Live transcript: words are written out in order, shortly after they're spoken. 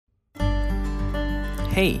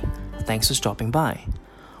Hey, thanks for stopping by.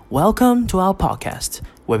 Welcome to our podcast,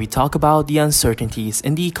 where we talk about the uncertainties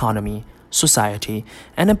in the economy, society,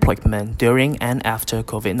 and employment during and after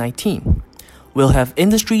COVID-19. We'll have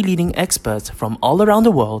industry-leading experts from all around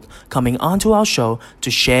the world coming onto our show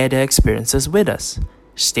to share their experiences with us.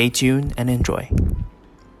 Stay tuned and enjoy.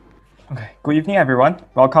 Okay, good evening, everyone.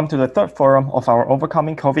 Welcome to the third forum of our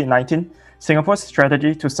Overcoming COVID-19, Singapore's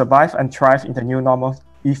Strategy to Survive and Thrive in the New Normal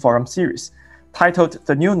e-Forum series, titled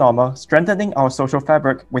The New Normal, Strengthening Our Social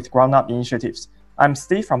Fabric with Ground-Up Initiatives. I'm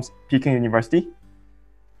Steve from Peking University.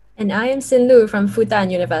 And I am Sin Lu from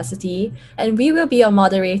Fudan University, and we will be your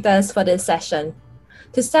moderators for this session.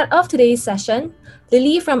 To start off today's session,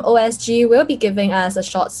 Lily from OSG will be giving us a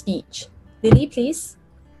short speech. Lily, please.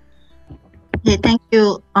 Okay, thank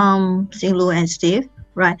you, Sin Lu and Steve.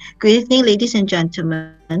 Right. Good evening, ladies and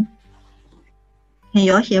gentlemen. Can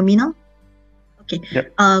you all hear me now? Okay.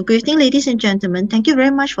 Yep. Good evening, ladies and gentlemen. Thank you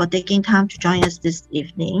very much for taking time to join us this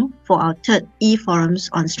evening for our third e-forums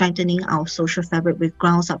on strengthening our social fabric with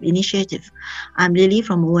Grounds Up initiative. I'm Lily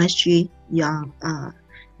from OSG Young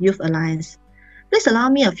Youth Alliance. Please allow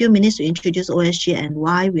me a few minutes to introduce OSG and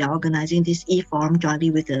why we are organizing this e-forum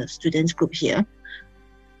jointly with the students group here.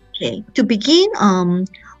 Okay. To begin,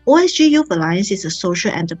 OSG Youth Alliance is a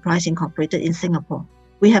social enterprise incorporated in Singapore.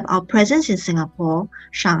 We have our presence in Singapore,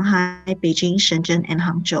 Shanghai, Beijing, Shenzhen, and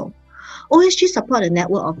Hangzhou. OSG supports a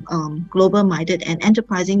network of global-minded and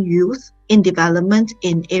enterprising youth in development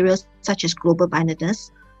in areas such as global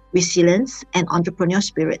mindedness, resilience, and entrepreneurial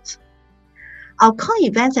spirit. Our core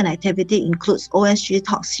events and activity includes OSG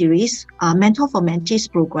Talk Series, Mentor for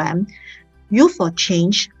Mentees program, Youth for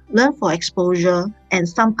Change, Learn for Exposure, and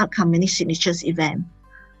some upcoming signatures event.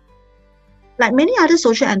 Like many other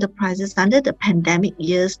social enterprises under the pandemic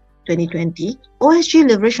years 2020, OSG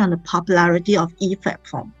leveraged on the popularity of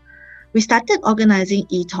e-platform. We started organizing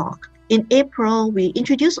e-talk. In April, we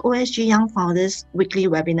introduced OSG Young Founders weekly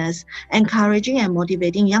webinars, encouraging and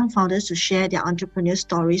motivating young founders to share their entrepreneurial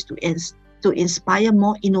stories to inspire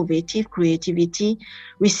more innovative creativity,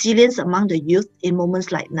 resilience among the youth in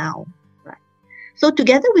moments like now. So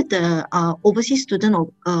together with the overseas student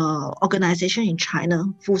organization in China,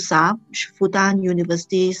 FUSA, Fudan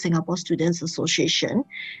University Singapore Students Association,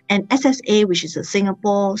 and SSA, which is the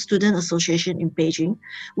Singapore Student Association in Beijing,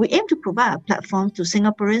 we aim to provide a platform to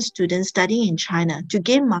Singaporean students studying in China to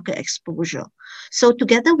gain market exposure. So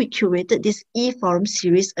together we curated this e-forum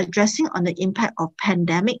series addressing on the impact of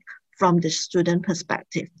pandemic from the student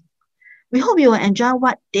perspective. We hope you will enjoy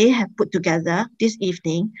what they have put together this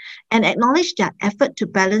evening and acknowledge their effort to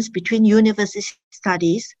balance between university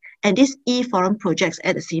studies and these e-forum projects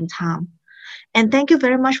at the same time. And thank you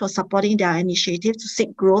very much for supporting their initiative to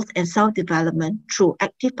seek growth and self-development through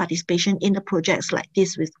active participation in the projects like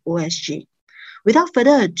this with OSG. Without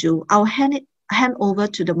further ado, I'll hand over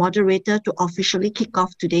to the moderator to officially kick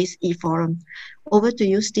off today's e-forum. Over to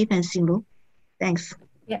you, Steve and Sinlu. Thanks.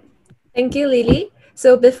 Yeah. Thank you, Lily.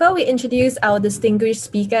 So before we introduce our distinguished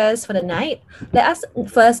speakers for the night, let us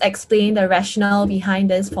first explain the rationale behind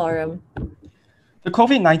this forum. The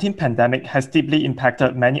COVID-19 pandemic has deeply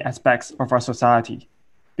impacted many aspects of our society.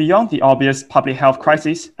 Beyond the obvious public health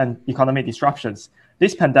crisis and economic disruptions,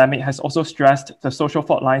 this pandemic has also stressed the social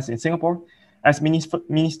fault lines in Singapore, as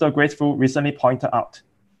Minister Grace Fu recently pointed out.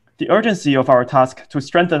 The urgency of our task to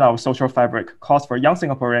strengthen our social fabric calls for young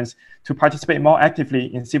Singaporeans to participate more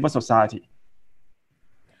actively in civil society.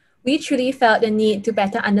 We truly felt the need to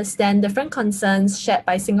better understand different concerns shared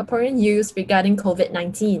by Singaporean youth regarding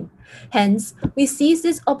COVID-19. Hence, we seized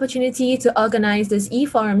this opportunity to organize this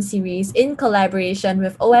e-forum series in collaboration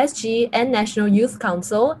with OSG and National Youth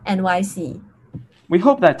Council, NYC. We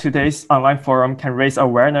hope that today's online forum can raise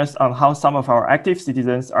awareness on how some of our active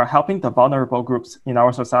citizens are helping the vulnerable groups in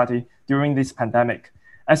our society during this pandemic,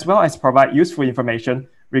 as well as provide useful information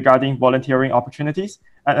regarding volunteering opportunities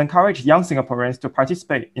and encourage young Singaporeans to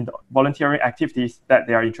participate in the volunteering activities that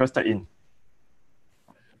they are interested in.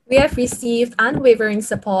 We have received unwavering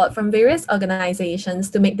support from various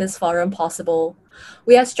organizations to make this forum possible.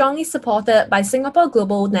 We are strongly supported by Singapore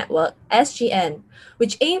Global Network, SGN,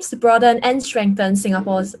 which aims to broaden and strengthen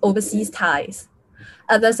Singapore's overseas ties.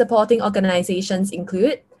 Other supporting organizations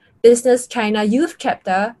include Business China Youth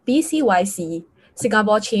Chapter, BCYC,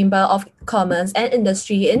 Singapore Chamber of Commerce and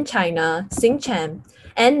Industry in China, SingCham,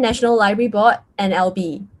 and National Library Board,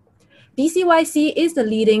 NLB. BCYC is the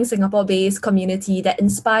leading Singapore-based community that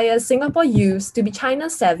inspires Singapore youths to be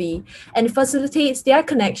China-savvy and facilitates their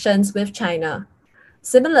connections with China.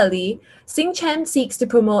 Similarly, SingCham seeks to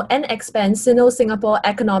promote and expand Sino-Singapore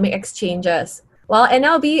economic exchanges, while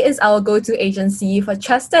NLB is our go-to agency for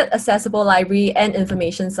trusted, accessible library and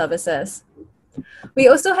information services. We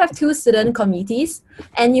also have two student committees,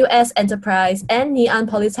 NUS Enterprise and Ngee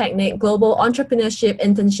Polytechnic Global Entrepreneurship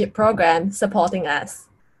Internship Program, supporting us.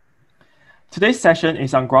 Today's session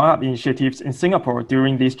is on ground-up initiatives in Singapore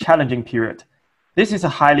during this challenging period. This is a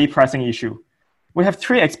highly pressing issue. We have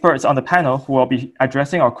three experts on the panel who will be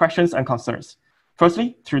addressing our questions and concerns.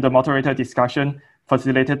 Firstly, through the moderator discussion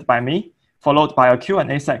facilitated by me, followed by a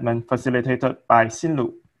Q&A segment facilitated by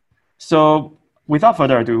Sinlu. So without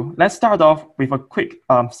further ado, let's start off with a quick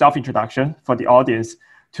self-introduction for the audience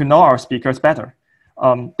to know our speakers better.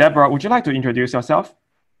 Debra, would you like to introduce yourself?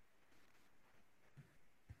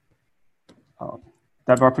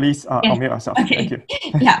 Debra, please unmute yourself. Okay. Thank you.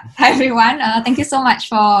 Yeah. Hi, everyone. Thank you so much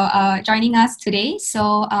for joining us today.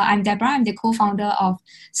 So I'm Debra. I'm the co-founder of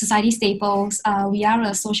Society Staples. We are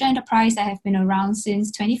a social enterprise that have been around since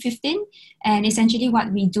 2015. And essentially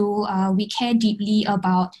what we do, we care deeply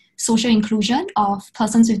about social inclusion of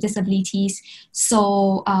persons with disabilities.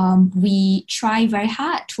 So we try very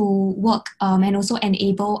hard to work and also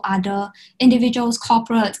enable other individuals,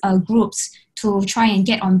 corporate groups to try and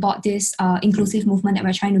get on board this inclusive movement that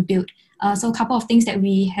we're trying to build. So a couple of things that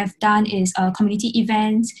we have done is community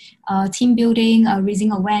events, team building,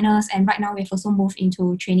 raising awareness, and right now we've also moved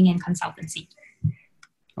into training and consultancy.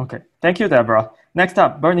 Okay, thank you, Debra. Next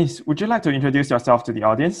up, Bernice, would you like to introduce yourself to the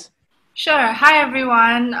audience? Sure. Hi,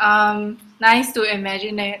 everyone. Nice to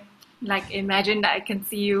imagine that I can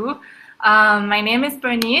see you. My name is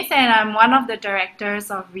Bernice, and I'm one of the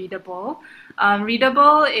directors of Readable.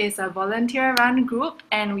 Readable is a volunteer-run group,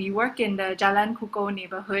 and we work in the Jalan Kukoh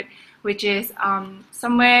neighborhood, which is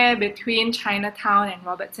somewhere between Chinatown and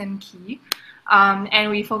Robertson Quay.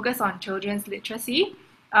 And we focus on children's literacy.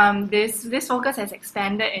 This focus has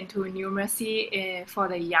expanded into numeracy for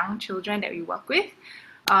the young children that we work with.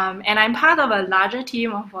 And I'm part of a larger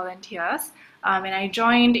team of volunteers. And I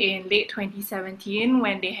joined in late 2017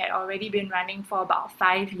 when they had already been running for about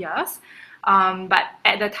 5 years. But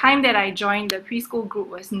at the time that I joined, the preschool group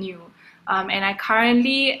was new. And I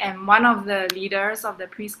currently am one of the leaders of the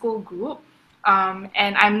preschool group.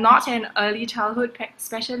 And I'm not an early childhood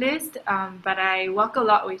specialist, but I work a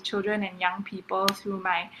lot with children and young people through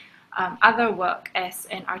my other work as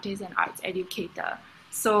an artist and arts educator.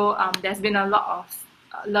 So there's been a lot of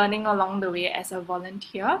learning along the way as a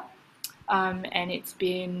volunteer, and it's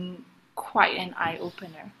been quite an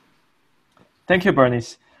eye-opener. Thank you,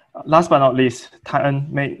 Bernice. Last but not least, Tan,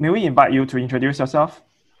 may we invite you to introduce yourself?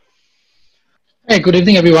 Hey, good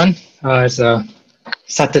evening, everyone. It's a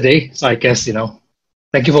Saturday, so I guess,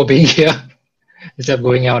 thank you for being here instead of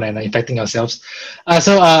going out and infecting ourselves.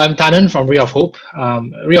 So I'm Tanan from Ray of Hope.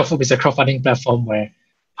 Ray of Hope is a crowdfunding platform where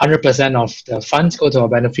 100% of the funds go to our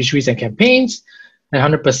beneficiaries and campaigns, and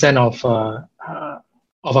 100%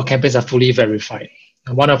 of our campaigns are fully verified.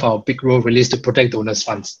 And one of our big role really is to protect donors'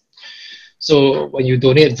 funds. So when you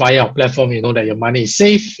donate via our platform, you know that your money is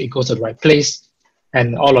safe, it goes to the right place,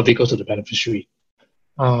 and all of it goes to the beneficiary.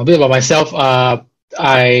 A bit about myself, I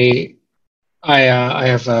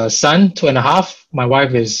have a son, 2.5. My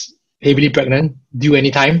wife is heavily pregnant, due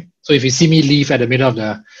anytime. So if you see me leave at the middle of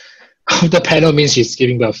the panel, means she's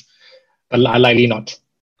giving birth, but likely not.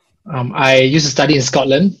 I used to study in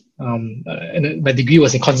Scotland. And my degree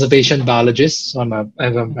was in conservation biologist, so I'm an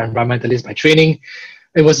environmentalist by training.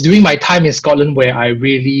 It was during my time in Scotland where I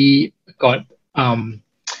really got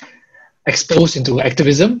exposed into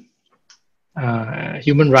activism,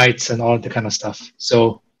 human rights, and all that kind of stuff.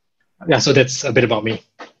 So, yeah, so that's a bit about me.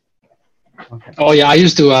 Okay. Oh, yeah, I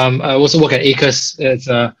used to also work at ACRES. It's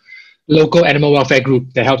a local animal welfare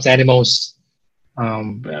group that helps animals.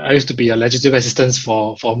 I used to be a legislative assistant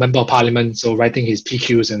for a member of parliament, so writing his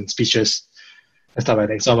PQs and speeches and stuff like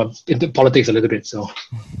that. So I'm into politics a little bit. So,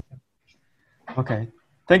 okay,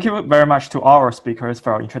 thank you very much to our speakers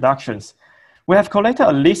for our introductions. We have collected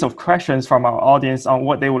a list of questions from our audience on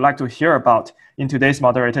what they would like to hear about in today's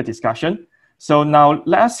moderated discussion. So now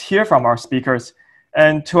let's hear from our speakers.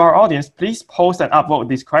 And to our audience, please post and upvote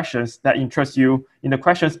these questions that interest you in the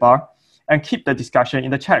questions bar and keep the discussion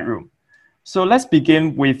in the chat room. So let's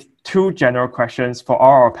begin with two general questions for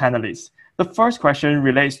all our panelists. The first question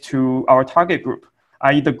relates to our target group,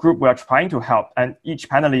 i.e. the group we are trying to help, and each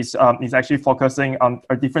panelist is actually focusing on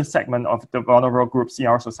a different segment of the vulnerable groups in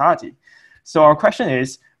our society. So our question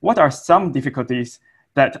is, what are some difficulties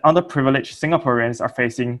that underprivileged Singaporeans are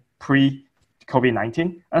facing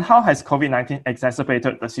pre-COVID-19, and how has COVID-19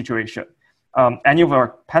 exacerbated the situation? Any of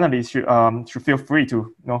our panelists should feel free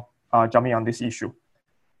to jump in on this issue.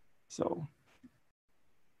 So,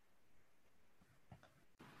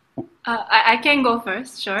 I can go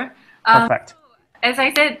first, sure. Perfect. As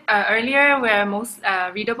I said earlier, where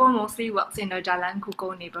Readable mostly works in the Jalan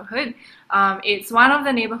Kukoh neighborhood. It's one of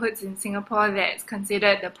the neighborhoods in Singapore that's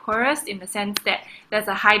considered the poorest in the sense that there's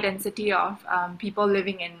a high density of people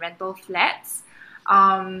living in rental flats.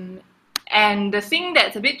 And the thing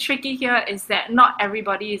that's a bit tricky here is that not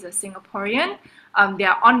everybody is a Singaporean. They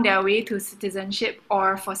are on their way to citizenship,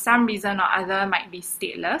 or for some reason or other might be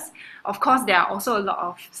stateless. Of course, there are also a lot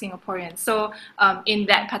of Singaporeans. So in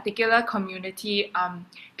that particular community,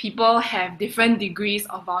 people have different degrees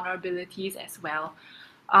of vulnerabilities as well.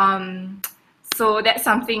 So that's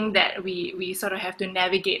something that we sort of have to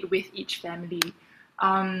navigate with each family.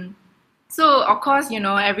 So of course,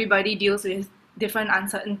 everybody deals with different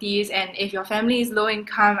uncertainties, and if your family is low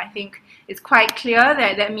income, I think it's quite clear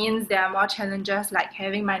that that means there are more challenges like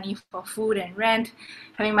having money for food and rent,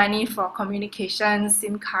 having money for communications,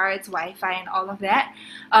 SIM cards, Wi-Fi, and all of that.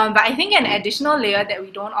 But I think an additional layer that we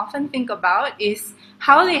don't often think about is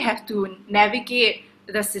how they have to navigate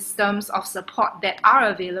the systems of support that are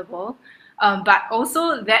available. But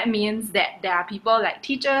also that means that there are people like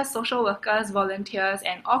teachers, social workers, volunteers,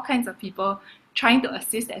 and all kinds of people trying to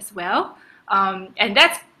assist as well. And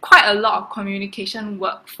that's quite a lot of communication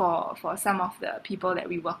work for some of the people that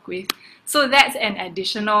we work with. So that's an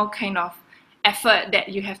additional kind of effort that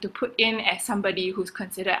you have to put in as somebody who's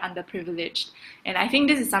considered underprivileged. And I think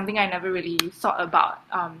this is something I never really thought about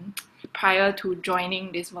prior to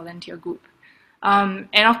joining this volunteer group. And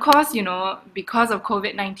of course, because of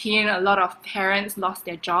COVID-19, a lot of parents lost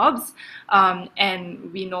their jobs.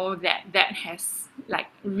 And we know that that has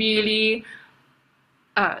really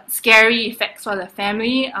scary effects for the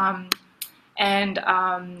family, and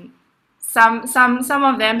some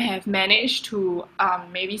of them have managed to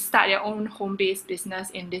maybe start their own home-based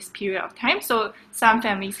business in this period of time. So some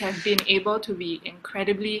families have been able to be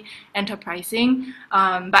incredibly enterprising,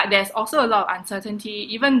 but there's also a lot of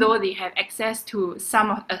uncertainty. Even though they have access to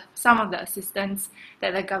some of the assistance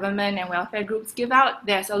that the government and welfare groups give out,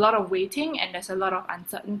 there's a lot of waiting and there's a lot of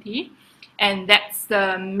uncertainty. And that's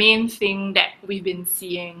the main thing that we've been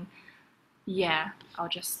seeing. Yeah, I'll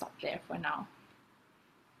just stop there for now.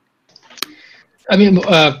 I mean,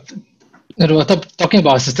 talking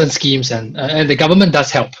about assistance schemes, and the government does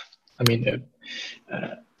help. I mean,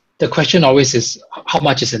 the question always is how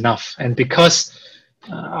much is enough? And because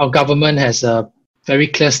our government has a very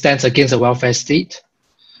clear stance against the welfare state.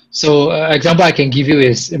 So example I can give you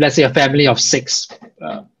is, let's say a family of 6,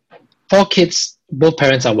 4 kids, both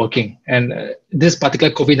parents are working, and this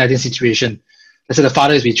particular COVID-19 situation, let's say the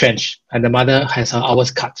father is retrenched and the mother has her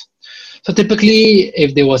hours cut. So typically,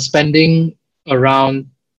 if they were spending around,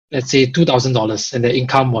 let's say $2,000 and their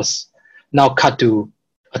income was now cut to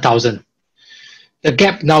 $1,000, the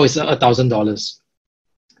gap now is $1,000.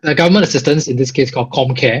 The government assistance, in this case called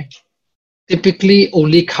ComCare, typically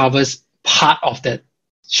only covers part of that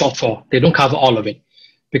shortfall. They don't cover all of it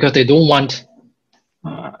because they don't want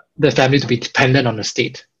the family to be dependent on the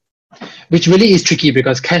state, which really is tricky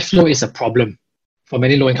because cash flow is a problem for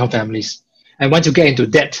many low-income families. And once you get into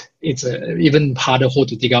debt, it's an even harder hole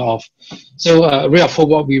to dig out of. So Ray of Hope,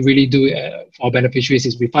 what we really do for our beneficiaries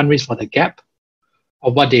is we fundraise for the gap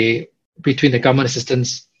of between the government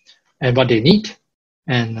assistance and what they need.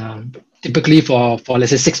 And typically for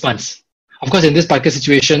let's say 6 months. Of course, in this particular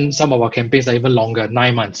situation, some of our campaigns are even longer,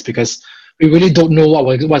 9 months, because we really don't know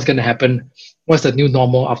what's going to happen once the new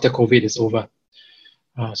normal after COVID is over.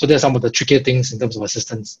 So there's some of the trickier things in terms of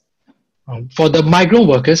assistance. For the migrant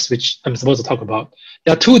workers, which I'm supposed to talk about,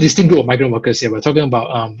 there are 2 distinct groups of migrant workers here. We're talking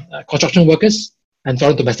about construction workers and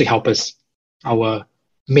foreign domestic helpers, our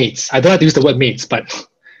maids. I don't like to use the word maids, but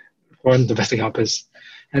foreign domestic helpers.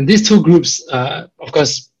 And these 2 groups, of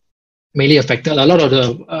course, mainly affected. A lot of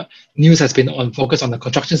the news has been focused on the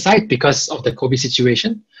construction side because of the COVID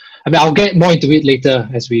situation. I mean, I'll get more into it later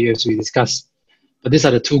as we discuss. But these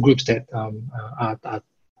are the 2 groups that are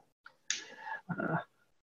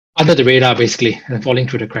under the radar, basically, and falling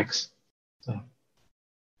through the cracks. So.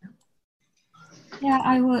 Yeah,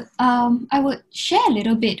 I would share a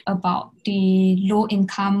little bit about the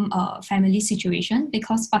low-income family situation,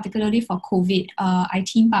 because particularly for COVID, I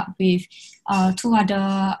teamed up with 2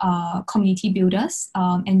 other community builders,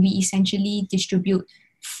 and we essentially distribute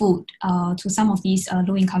food to some of these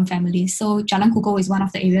low-income families. So Jalan Kukoh is one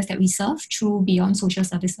of the areas that we serve through Beyond Social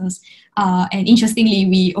Services. And interestingly,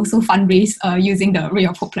 we also fundraise using the Ray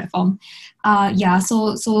of Hope platform.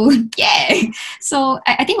 So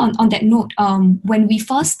I think on that note, when we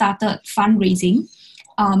first started fundraising,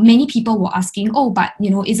 many people were asking, but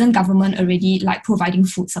isn't government already providing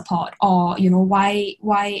food support, or why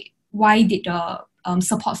did the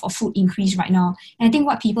support for food increase right now. And I think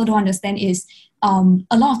what people don't understand is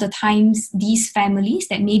a lot of the times these families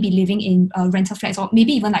that may be living in rental flats or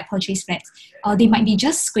maybe even like purchase flats, they might be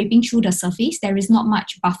just scraping through the surface. There is not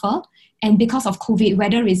much buffer. And because of COVID,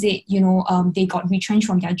 whether is it, they got retrenched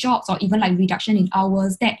from their jobs or even like reduction in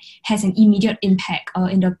hours, that has an immediate impact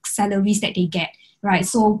in the salaries that they get. Right,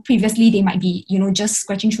 so previously they might be, just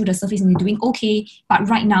scratching through the surface and doing okay, but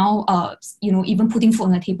right now, even putting food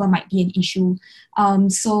on the table might be an issue.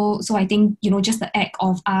 So I think, just the act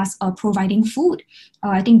of us providing food,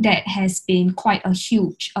 I think that has been quite a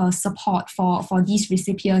huge support for these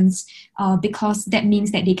recipients, because that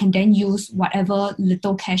means that they can then use whatever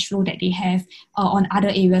little cash flow that they have on other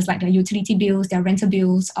areas like their utility bills, their rental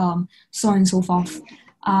bills, so on and so forth.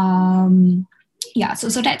 Yeah,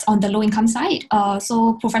 so that's on the low income side.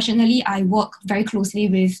 So professionally, I work very closely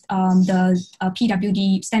with the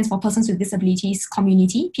PWD, stands for Persons with Disabilities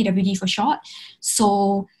Community, PWD for short.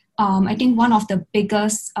 So I think one of the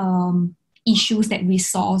biggest issues that we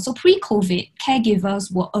saw, so pre-COVID,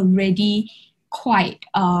 caregivers were already quite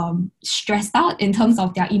stressed out in terms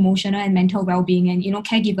of their emotional and mental well-being, and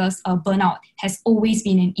caregivers burnout has always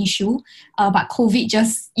been an issue, but COVID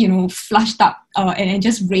just flushed up and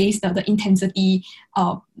just raised the intensity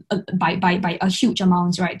by a huge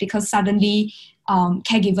amount, right? Because suddenly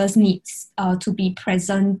caregivers needs to be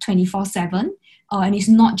present 24/7. And it's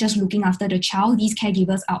not just looking after the child. These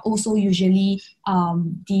caregivers are also usually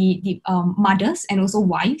the mothers and also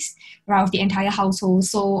wives, right, of the entire household.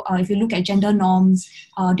 So if you look at gender norms,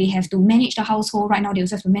 they have to manage the household. Right now, they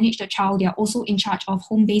also have to manage the child. They are also in charge of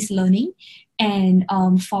home-based learning. And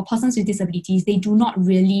for persons with disabilities, they do not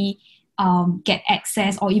really get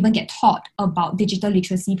access or even get taught about digital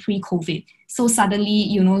literacy pre-COVID. So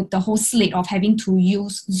suddenly, the whole slate of having to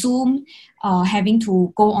use Zoom, having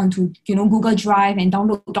to go onto, Google Drive and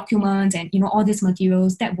download documents and, all these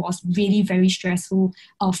materials, that was really very stressful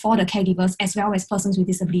for the caregivers as well as persons with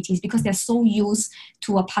disabilities, because they're so used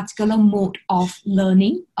to a particular mode of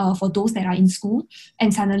learning for those that are in school.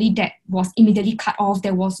 And suddenly that was immediately cut off.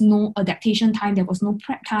 There was no adaptation time. There was no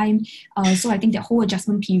prep time. So I think the whole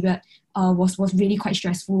adjustment period was really quite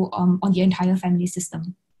stressful on the entire family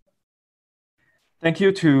system. Thank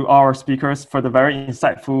you to our speakers for the very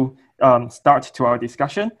insightful start to our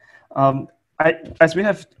discussion. As we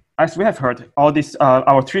have heard, all these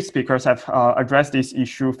our three speakers have addressed this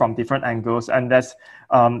issue from different angles, and that's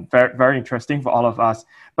very, very interesting for all of us.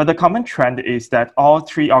 But the common trend is that all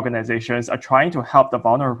three organizations are trying to help the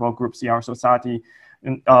vulnerable groups in our society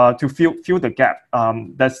to fill the gap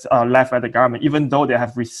that's left by the government, even though they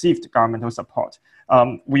have received governmental support.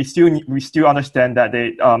 We still understand that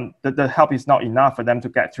the help is not enough for them to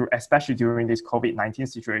get through, especially during this COVID-19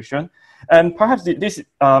 situation. And perhaps this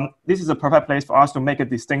is a perfect place for us to make a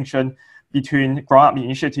distinction between grown-up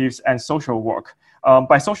initiatives and social work.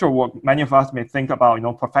 By social work, many of us may think about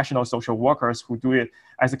professional social workers who do it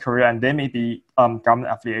as a career, and they may be government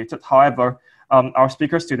affiliated. However, our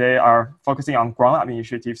speakers today are focusing on grown-up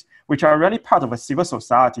initiatives, which are really part of a civil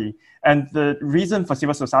society. And the reason for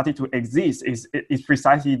civil society to exist is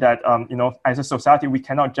precisely that, as a society, we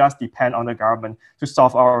cannot just depend on the government to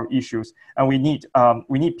solve our issues. And we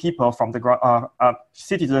need people from the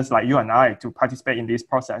citizens like you and I to participate in this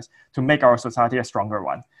process to make our society a stronger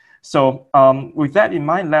one. So with that in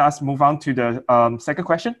mind, let us move on to the second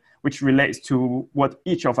question, which relates to what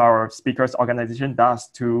each of our speakers' organization does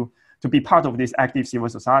to be part of this active civil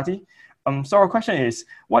society. So our question is,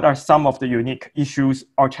 what are some of the unique issues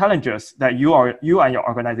or challenges that you and your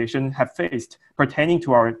organization have faced pertaining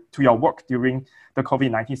to your work during the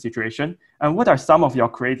COVID-19 situation? And what are some of your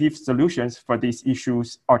creative solutions for these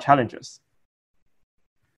issues or challenges?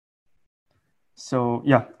 So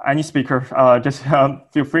yeah, any speaker, just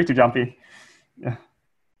feel free to jump in. Yeah.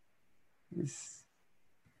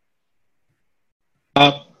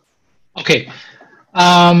 Okay.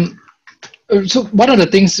 So one of the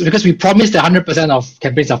things, because we promised that 100% of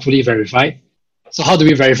campaigns are fully verified. So how do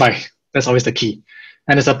we verify? That's always the key.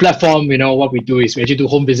 And as a platform, what we do is we actually do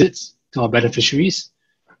home visits to our beneficiaries.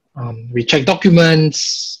 We check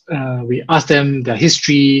documents, we ask them their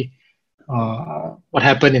history, what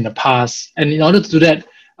happened in the past. And in order to do that,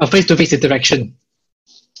 a face-to-face interaction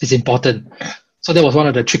is important. So that was one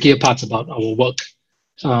of the trickier parts about our work.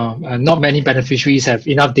 And not many beneficiaries have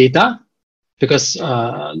enough data, because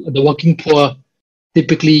the working poor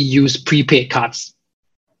typically use prepaid cards.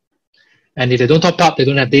 And if they don't top up, they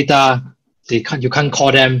don't have data, you can't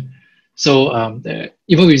call them. So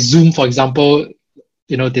even with Zoom, for example,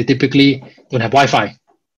 they typically don't have Wi-Fi,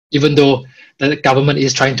 even though the government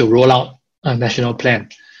is trying to roll out a national plan.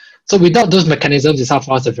 So without those mechanisms, it's hard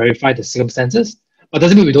for us to verify the circumstances. but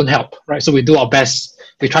doesn't mean we don't help, right? So we do our best.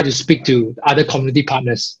 We try to speak to other community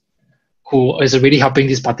partners who is already helping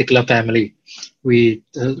this particular family. We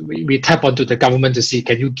tap onto the government to see,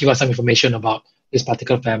 can you give us some information about this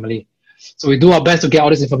particular family? So we do our best to get all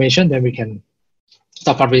this information, then we can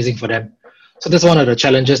start fundraising for them. So that's one of the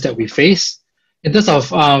challenges that we face. In terms of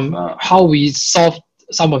how we solved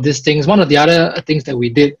some of these things, one of the other things that we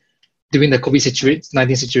did during the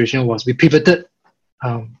COVID-19 situation was we pivoted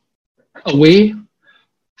away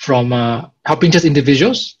from helping just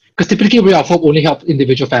individuals, because typically Way of Hope only help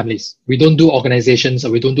individual families. We don't do organizations,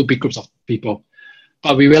 or we don't do big groups of people.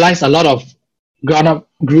 But we realized a lot of grown-up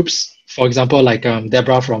groups, for example, like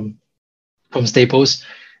Debra from Staples,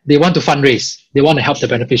 they want to fundraise. They want to help the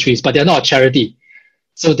beneficiaries, but they're not a charity.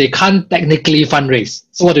 So they can't technically fundraise.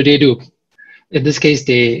 So what do? In this case,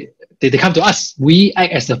 they come to us. We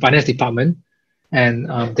act as the finance department,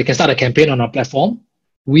 and they can start a campaign on our platform.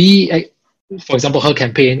 We, for example, her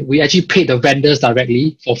campaign, we actually paid the vendors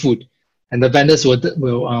directly for food. And the vendors will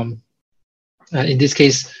in this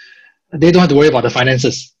case, they don't have to worry about the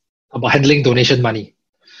finances, about handling donation money.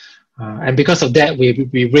 And because of that,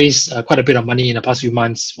 we raised quite a bit of money in the past few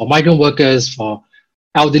months for migrant workers, for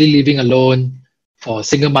elderly living alone, for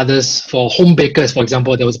single mothers, for home bakers, for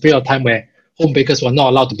example. There was a period of time where home bakers were not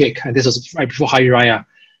allowed to bake, and this was right before Hari Raya.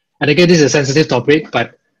 And again, this is a sensitive topic,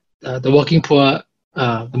 but the working poor,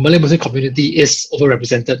 the Malay Muslim community is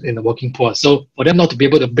overrepresented in the working poor. So for them not to be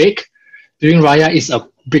able to bake during Raya is a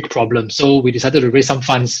big problem. So we decided to raise some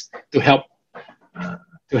funds to help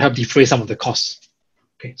defray some of the costs.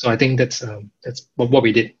 Okay, so I think that's what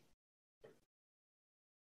we did.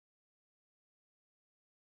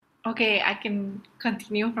 Okay, I can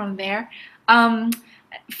continue from there.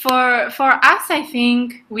 For us, I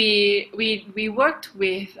think we worked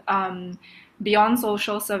with Beyond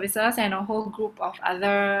Social Services and a whole group of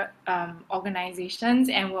other organizations,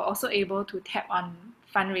 and we're also able to tap on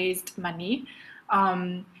fundraised money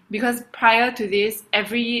because prior to this,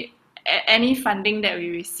 any funding that we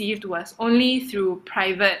received was only through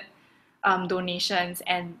private donations,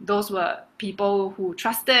 and those were people who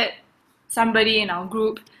trusted somebody in our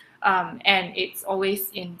group, and it's always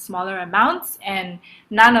in smaller amounts, and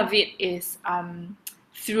none of it is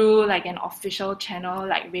through like an official channel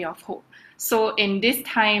like Way of Hope. So in this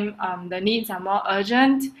time, the needs are more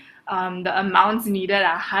urgent, the amounts needed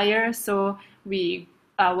are higher, so we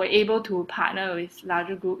were able to partner with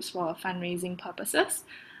larger groups for fundraising purposes.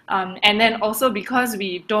 And then also because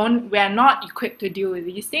we are not equipped to deal with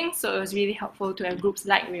these things, so it was really helpful to have groups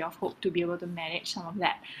like Way of Hope to be able to manage some of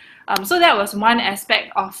that. So that was one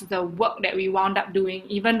aspect of the work that we wound up doing,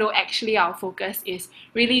 even though actually our focus is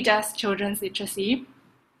really just children's literacy.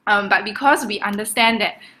 But because we understand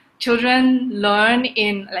that children learn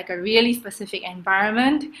in like a really specific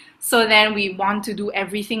environment, so then we want to do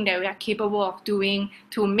everything that we are capable of doing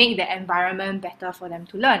to make the environment better for them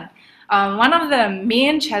to learn. One of the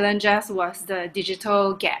main challenges was the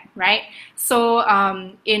digital gap, right? So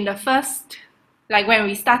in the first, like when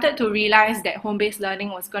we started to realize that home-based learning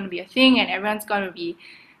was going to be a thing and everyone's going to be,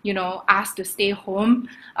 asked to stay home,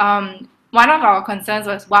 one of our concerns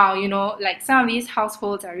was, wow, like some of these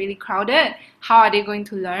households are really crowded. How are they going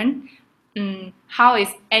to learn? How is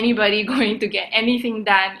anybody going to get anything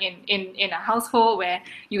done in a household where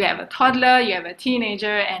you have a toddler, you have a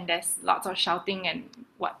teenager, and there's lots of shouting and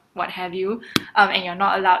what have you, and you're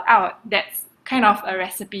not allowed out? That's kind of a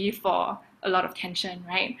recipe for a lot of tension,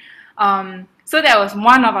 right? So that was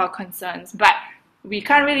one of our concerns, but we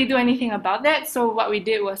can't really do anything about that. So what we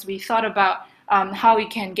did was we thought about how we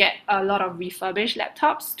can get a lot of refurbished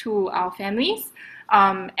laptops to our families.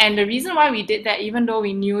 And the reason why we did that, even though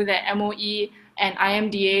we knew that MOE and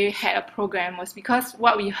IMDA had a program, was because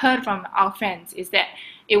what we heard from our friends is that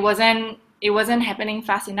it wasn't happening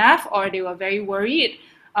fast enough, or they were very worried.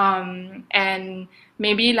 And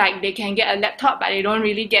maybe like they can get a laptop, but they don't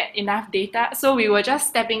really get enough data. So we were just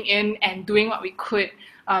stepping in and doing what we could,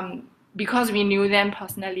 because we knew them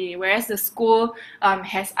personally, whereas the school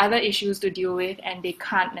has other issues to deal with and they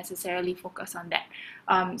can't necessarily focus on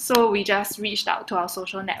that. So we just reached out to our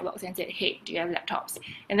social networks and said, hey, do you have laptops?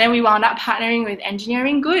 And then we wound up partnering with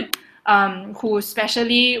Engineering Good, who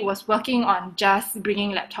especially was working on just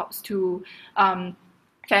bringing laptops to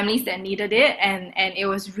families that needed it, and it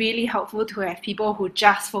was really helpful to have people who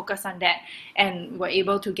just focus on that and were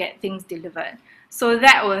able to get things delivered. So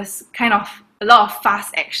that was kind of a lot of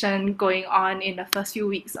fast action going on in the first few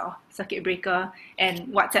weeks of circuit breaker and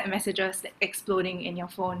WhatsApp messages exploding in your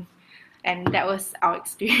phone. And that was our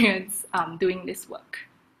experience doing this work.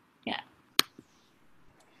 Yeah.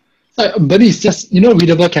 So, but it's just,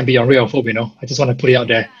 Readable can be on Way of Hope, I just want to put it out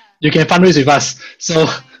there. you can fundraise with us. So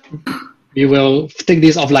we will take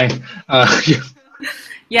this offline.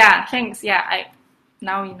 Yeah, thanks. Yeah,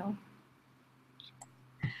 now we know.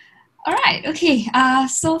 All right. Okay.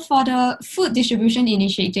 So for the food distribution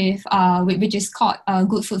initiative, which is called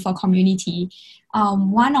Good Food for Community,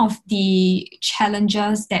 one of the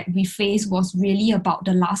challenges that we faced was really about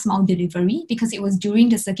the last mile delivery, because it was during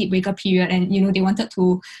the circuit breaker period, and they wanted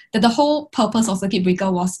to. The whole purpose of circuit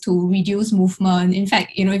breaker was to reduce movement. In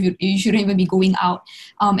fact, if you shouldn't even be going out.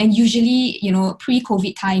 And usually,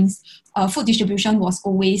 pre-COVID times, food distribution was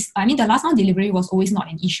always, the last mile delivery was always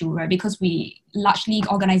not an issue, right? Because largely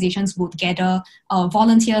organizations would gather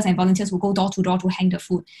volunteers, and volunteers would go door to door to hang the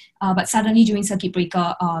food. But suddenly during circuit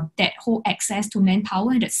breaker, that whole access to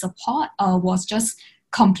manpower and that support was just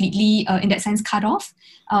completely, in that sense, cut off.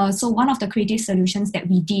 So one of the creative solutions that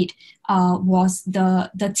we did was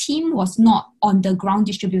the team was not on the ground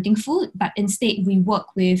distributing food, but instead we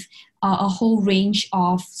worked with a whole range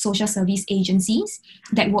of social service agencies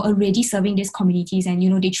that were already serving these communities, and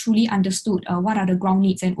they truly understood what are the ground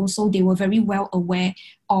needs, and also they were very well aware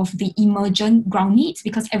of the emergent ground needs,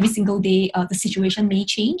 because every single day the situation may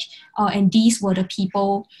change, and these were the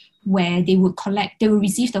people where they would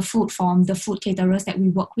receive the food from the food caterers that we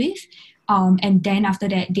work with, and then after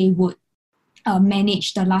that they would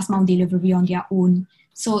manage the last mile delivery on their own.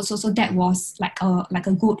 So that was like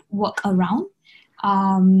a good workaround.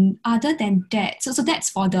 Other than that, so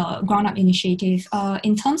that's for the ground up initiative.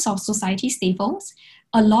 In terms of society staples,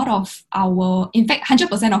 a lot of in fact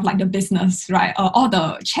 100% of the business, right, all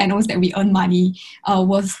the channels that we earn money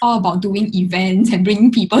was all about doing events and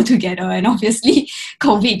bringing people together, and obviously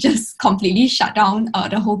COVID just completely shut down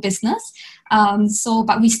the whole business.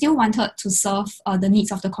 But we still wanted to serve the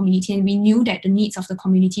needs of the community, and we knew that the needs of the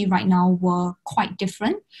community right now were quite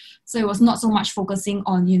different. So it was not so much focusing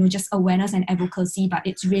on, just awareness and advocacy, but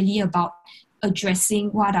it's really about addressing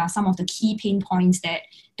what are some of the key pain points that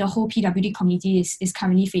the whole PWD community is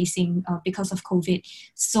currently facing because of COVID.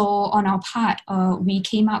 So on our part, we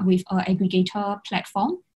came up with an aggregator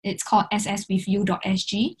platform. It's called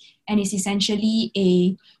sswithyou.sg, and it's essentially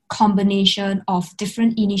a combination of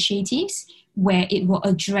different initiatives where it will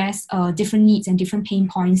address different needs and different pain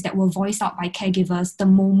points that were voiced out by caregivers the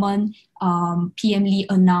moment PM Lee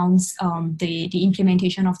announced the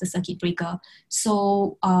implementation of the circuit breaker.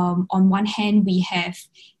 So on one hand, we have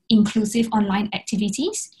inclusive online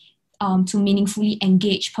activities to meaningfully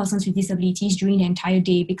engage persons with disabilities during the entire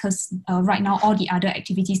day, because right now all the other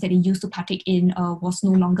activities that they used to partake in was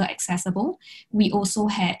no longer accessible. We also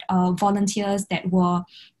had volunteers that were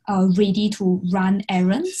ready to run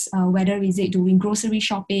errands, whether is it doing grocery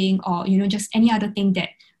shopping or just any other thing that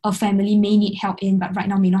a family may need help in, but right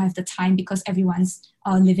now may not have the time because everyone's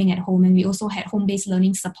living at home. And we also had home-based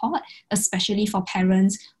learning support, especially for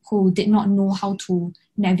parents who did not know how to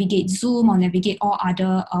navigate Zoom or navigate all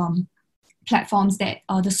other platforms that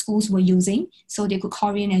the schools were using. So they could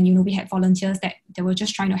call in, and we had volunteers that they were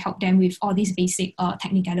just trying to help them with all these basic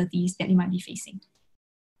technicalities that they might be facing.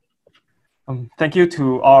 Thank you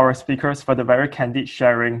to our speakers for the very candid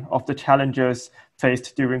sharing of the challenges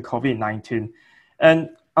faced during COVID-19. And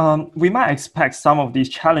we might expect some of these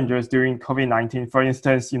challenges during COVID-19. For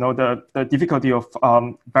instance, the difficulty of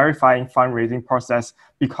verifying fundraising process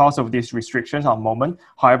because of these restrictions at the moment.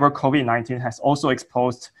 However, COVID-19 has also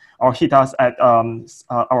exposed or hit us at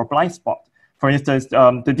our blind spot. For instance,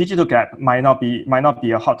 the digital gap might not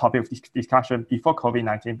be a hot topic of discussion before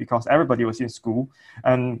COVID-19 because everybody was in school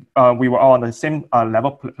and we were all on the same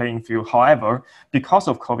level playing field. However, because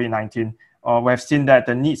of COVID-19, we have seen that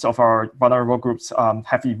the needs of our vulnerable groups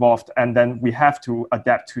have evolved, and then we have to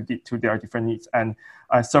adapt to their different needs and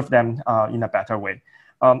serve them in a better way.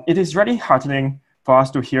 It is really heartening for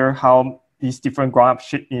us to hear how these different ground-up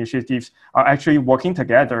initiatives are actually working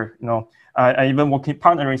together, and even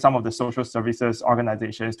partnering some of the social services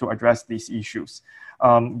organizations to address these issues.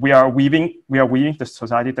 We are weaving the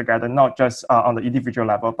society together, not just on the individual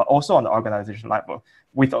level, but also on the organization level.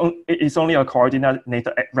 It's only a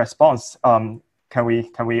coordinated response can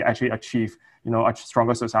we actually achieve a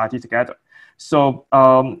stronger society together. So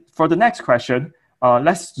for the next question,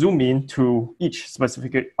 let's zoom in to each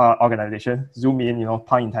specific organization. Zoom in,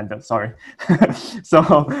 pun intended. Sorry.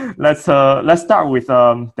 So let's start with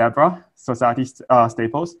Debra, Society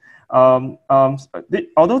Staples.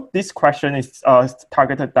 Although this question is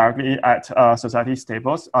targeted directly at Society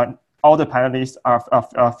Staples, all the panelists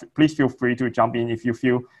please feel free to jump in if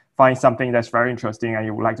you find something that's very interesting and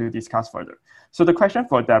you would like to discuss further. So the question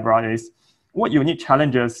for Debra is, what unique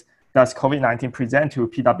challenges does COVID-19 present to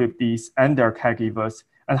PWDs and their caregivers,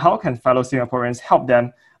 And how can fellow Singaporeans help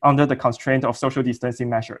them under the constraint of social distancing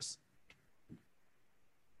measures?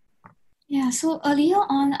 Yeah, so earlier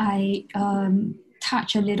on, I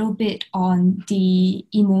touched a little bit on the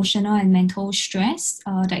emotional and mental stress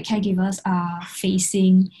that caregivers are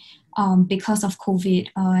facing because of COVID,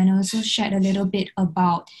 and I also shared a little bit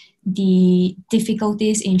about the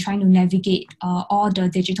difficulties in trying to navigate all the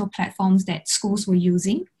digital platforms that schools were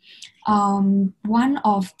using. One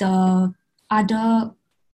of the other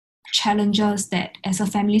challenges that as a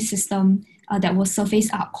family system that was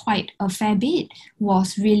surfaced up quite a fair bit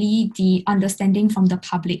was really the understanding from the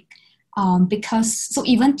public. Because so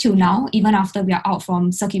even till now, even after we are out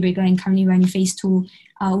from circuit breaker and currently we're in phase 2,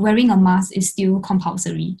 wearing a mask is still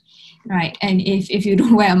compulsory, right? And if you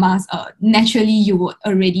don't wear a mask, naturally you would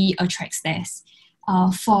already attract stares.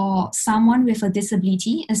 For someone with a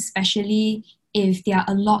disability, especially if they are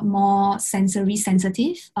a lot more sensory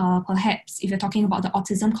sensitive, perhaps if you're talking about the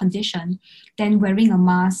autism condition, then wearing a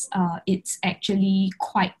mask, it's actually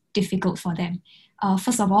quite difficult for them.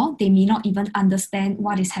 First of all, they may not even understand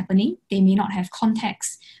what is happening. They may not have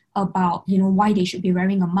context about why they should be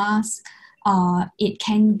wearing a mask. It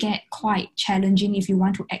can get quite challenging if you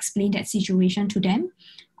want to explain that situation to them.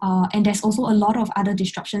 And there's also a lot of other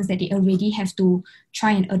disruptions that they already have to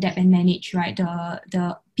try and adapt and manage, right?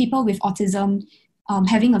 The people with autism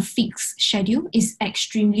having a fixed schedule is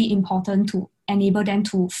extremely important to enable them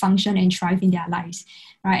to function and thrive in their lives,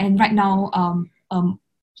 right? And right now,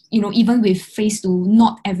 even with phase 2,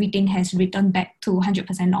 not everything has returned back to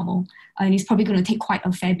 100% normal. And it's probably going to take quite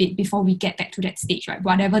a fair bit before we get back to that stage, right?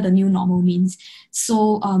 Whatever the new normal means.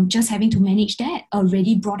 So just having to manage that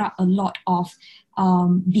already brought up a lot of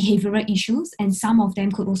behavioral issues, and some of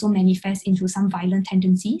them could also manifest into some violent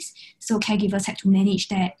tendencies. So caregivers had to manage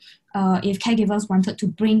that. If caregivers wanted to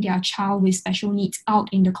bring their child with special needs out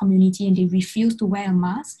in the community and they refused to wear a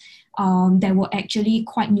mask, there were actually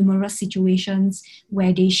quite numerous situations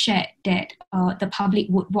where they shared that the public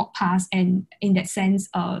would walk past and in that sense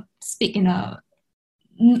speak in a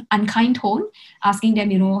unkind tone, asking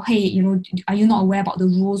them, hey, are you not aware about the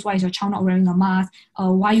rules? Why is your child not wearing a mask?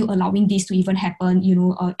 Why are you allowing this to even happen?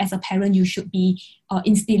 As a parent, you should be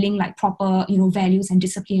instilling like proper, values and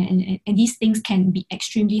discipline. And these things can be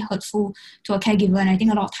extremely hurtful to a caregiver. And I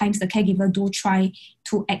think a lot of times the caregiver do try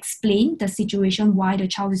to explain the situation why the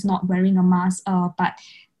child is not wearing a mask. But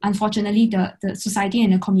unfortunately, the society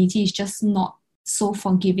and the community is just not so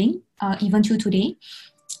forgiving, even till today.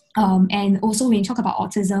 And also when you talk about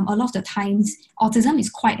autism, a lot of the times autism is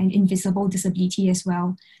quite an invisible disability as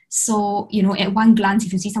well. So, at one glance,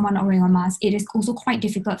 if you see someone not wearing a mask, it is also quite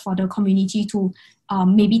difficult for the community to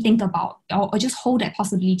maybe think about or just hold that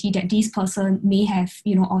possibility that this person may have,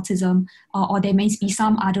 autism, or there may be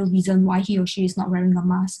some other reason why he or she is not wearing a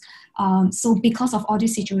mask. So because of all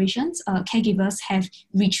these situations, caregivers have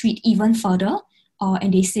retreated even further,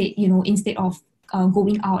 and they said, instead of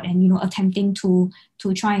going out and attempting to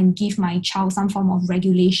try and give my child some form of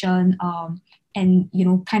regulation and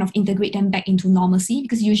kind of integrate them back into normalcy,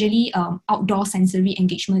 because usually outdoor sensory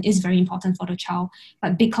engagement is very important for the child.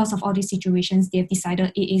 But because of all these situations, they've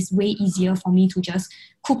decided it is way easier for me to just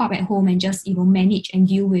coop up at home and just manage and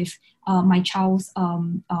deal with my child's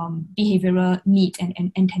behavioral needs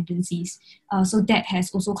and tendencies. So that has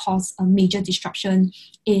also caused a major disruption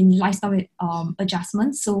in lifestyle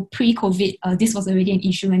adjustments. So pre-COVID, this was already an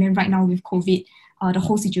issue, and then right now with COVID, the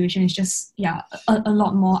whole situation is just a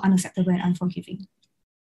lot more unacceptable and unforgiving.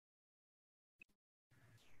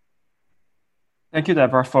 Thank you,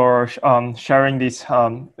 Debra, for sharing these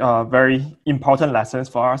very important lessons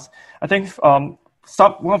for us. I think one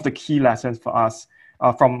of the key lessons for us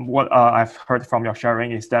from what I've heard from your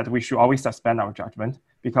sharing is that we should always suspend our judgment,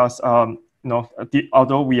 because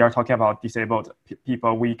although we are talking about disabled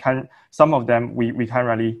people, some of them we can't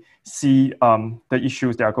really see the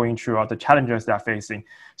issues they are going through or the challenges they are facing.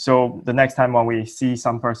 So the next time when we see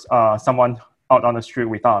someone out on the street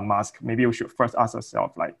without a mask, maybe we should first ask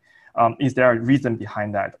ourselves, like, is there a reason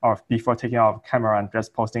behind that, or before taking out a camera and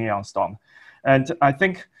just posting it on Storm. And I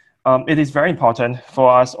think it is very important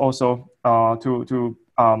for us also to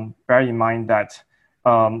bear in mind that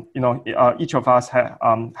each of us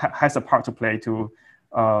has a part to play to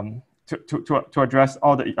address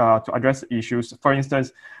to address issues. For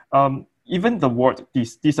instance, even the word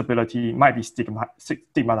disability might be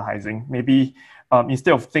stigmatizing. Maybe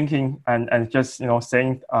instead of thinking and just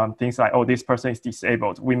saying things like, oh, this person is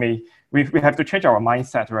disabled, we have to change our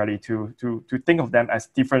mindset really to think of them as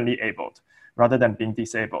differently abled rather than being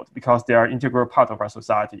disabled, because they are an integral part of our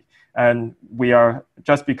society. And we are,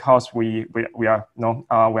 just because we are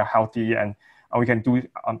we're healthy and we can do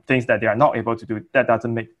things that they are not able to do, that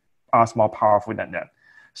doesn't make us more powerful than them.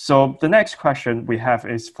 So the next question we have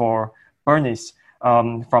is for Bernice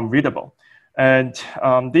from Readable. And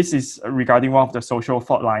this is regarding one of the social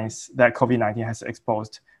fault lines that COVID-19 has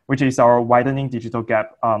exposed, which is our widening digital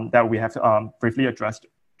gap that we have briefly addressed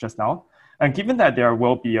just now. And given that there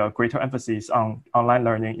will be a greater emphasis on online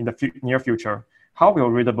learning in the near future, how will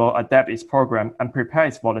Readable adapt its program and prepare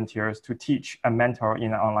its volunteers to teach and mentor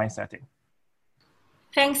in an online setting?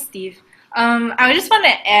 Thanks, Steve. I just want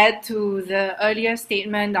to add to the earlier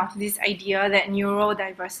statement of this idea that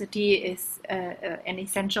neurodiversity is an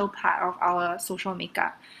essential part of our social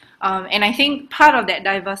makeup. And I think part of that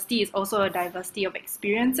diversity is also a diversity of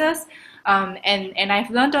experiences. And I've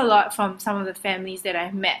learned a lot from some of the families that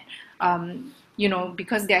I've met,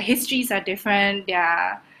 because their histories are different,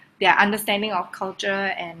 their understanding of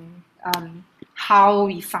culture and how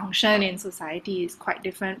we function in society is quite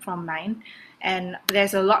different from mine. And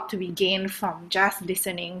there's a lot to be gained from just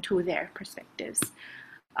listening to their perspectives.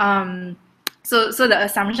 So the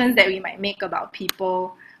assumptions that we might make about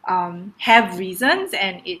people have reasons,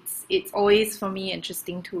 and it's always for me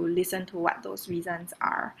interesting to listen to what those reasons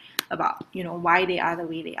are about, why they are the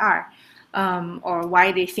way they are, or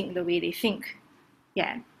why they think the way they think.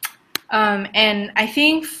 Yeah. And I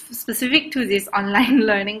think specific to this online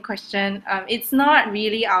learning question, it's not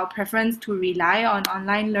really our preference to rely on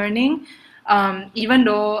online learning. Even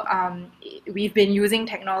though we've been using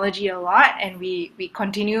technology a lot and we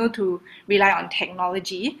continue to rely on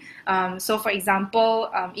technology. So for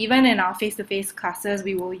example, even in our face-to-face classes,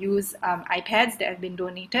 we will use iPads that have been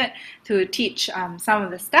donated to teach some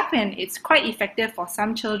of the stuff, and it's quite effective for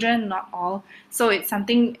some children, not all. So it's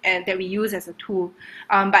something that we use as a tool.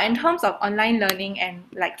 But in terms of online learning and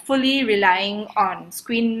like fully relying on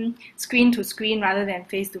screen to screen rather than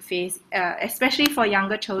face-to-face, especially for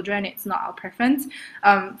younger children, it's not our preference.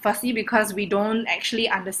 Firstly, because we don't actually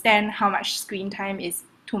understand how much screen time is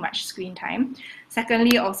too much screen time.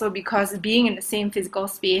 Secondly, also because being in the same physical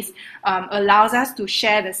space allows us to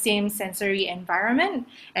share the same sensory environment,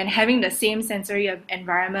 and having the same sensory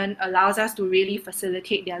environment allows us to really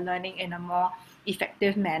facilitate their learning in a more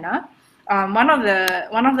effective manner. One of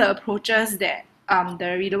the approaches that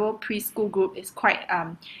the Readable Preschool Group is quite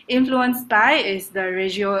influenced by is the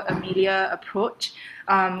Reggio Emilia approach,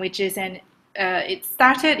 which is it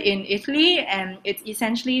started in Italy, and it's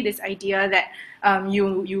essentially this idea that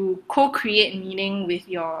you co-create meaning with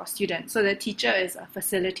your students. So the teacher is a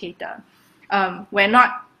facilitator. We're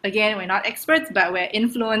not experts, but we're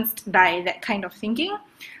influenced by that kind of thinking.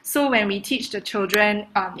 So when we teach the children,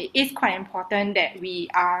 it is quite important that we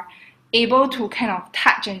are able to kind of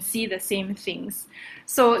touch and see the same things.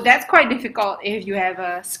 So that's quite difficult if you have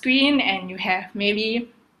a screen and you have maybe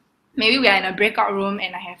we are in a breakout room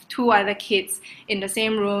and I have two other kids in the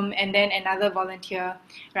same room and then another volunteer,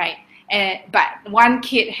 right? But one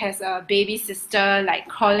kid has a baby sister like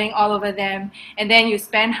crawling all over them, and then you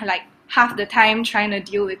spend like half the time trying to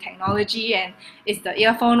deal with technology, and is the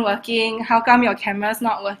earphone working? How come your camera's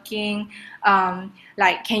not working?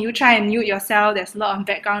 Like, can you try and mute yourself? There's a lot of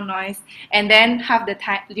background noise. And then half the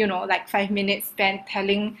time, like 5 minutes spent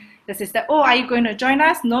telling the sister, oh, are you going to join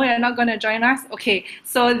us? No, you're not going to join us. Okay,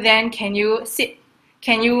 so then can you sit?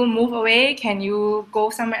 Can you move away? Can you go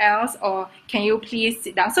somewhere else? Or can you please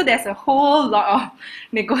sit down? So there's a whole lot of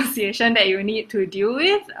negotiation that you need to deal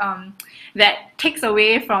with that takes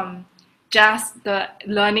away from just the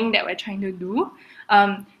learning that we're trying to do.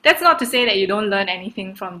 That's not to say that you don't learn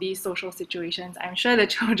anything from these social situations. I'm sure the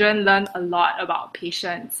children learn a lot about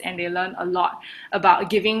patience, and they learn a lot about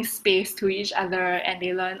giving space to each other, and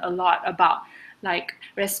they learn a lot about like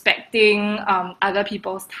respecting other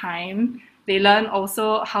people's time. They learn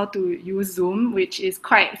also how to use Zoom, which is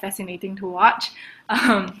quite fascinating to watch.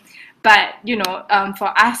 But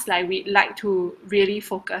for us, like we like to really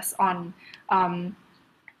focus on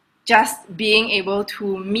just being able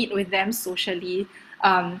to meet with them socially.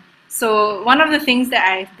 So one of the things that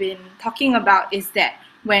I've been talking about is that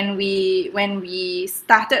when we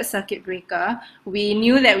started Circuit Breaker, we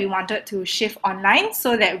knew that we wanted to shift online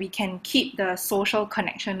so that we can keep the social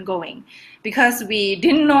connection going, because we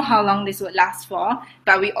didn't know how long this would last for,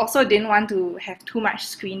 but we also didn't want to have too much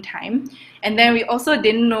screen time. And then we also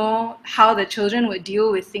didn't know how the children would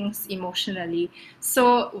deal with things emotionally.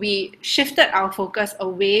 So we shifted our focus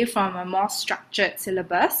away from a more structured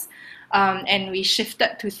syllabus. And we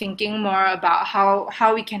shifted to thinking more about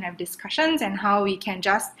how we can have discussions and how we can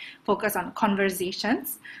just focus on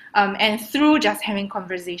conversations. And through just having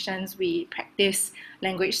conversations, we practice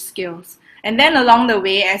language skills. And then along the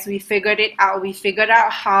way, as we figured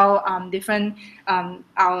out how different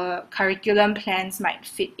our curriculum plans might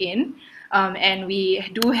fit in. And we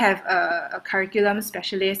do have a curriculum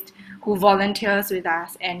specialist who volunteers with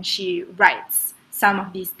us, and she writes some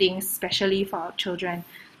of these things, especially for our children.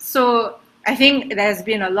 So I think there's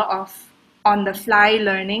been a lot of on-the-fly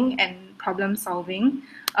learning and problem solving.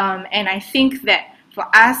 And I think that for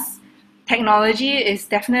us, technology is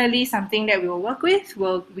definitely something that we will work with.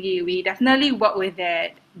 We definitely work with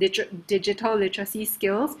their digital literacy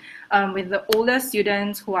skills. With the older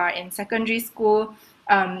students who are in secondary school,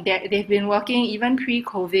 they've been working even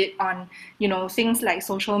pre-COVID on, things like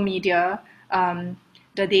social media,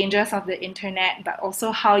 the dangers of the internet, but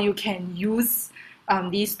also how you can use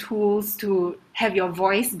these tools to have your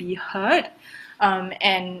voice be heard.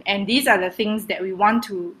 And these are the things that we want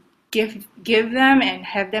to give them and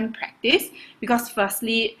have them practice, because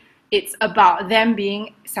firstly, it's about them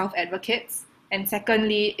being self-advocates, and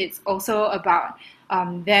secondly, it's also about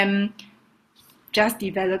them just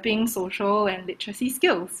developing social and literacy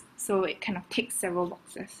skills. So it kind of ticks several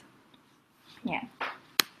boxes. Yeah.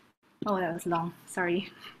 Oh, that was long. Sorry.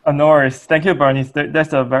 No worries. Thank you, Bernice.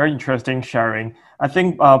 That's a very interesting sharing. I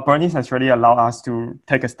think Bernice has really allowed us to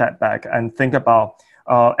take a step back and think about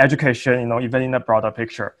education, even in a broader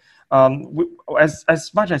picture.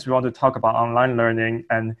 As much as we want to talk about online learning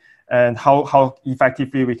and how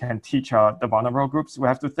effectively we can teach the vulnerable groups, we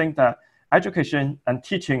have to think that education and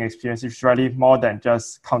teaching experience is really more than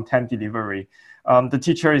just content delivery. The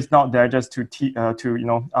teacher is not there just to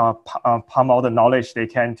pump all the knowledge they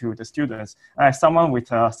can to the students. As someone with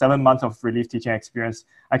 7 months of relief teaching experience,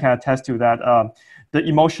 I can attest to that. The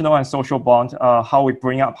emotional and social bond, how we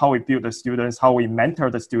bring up, how we build the students, how we mentor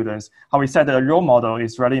the students, how we set a role model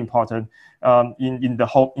is really important in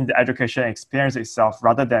the education experience itself,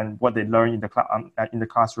 rather than what they learn in the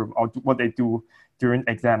classroom or what they do during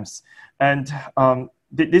exams. And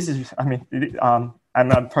this is,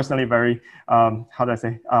 I'm personally very,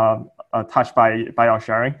 touched by our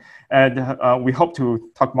sharing, and we hope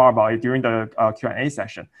to talk more about it during the Q&A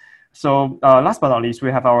session. So last but not least,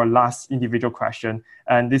 we have our last individual question,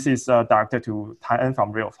 and this is directed to Tan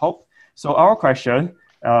from Ray of Hope. So our question,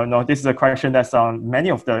 this is a question that's on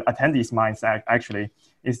many of the attendees' minds actually,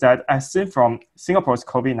 is that as seen from Singapore's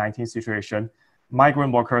COVID-19 situation,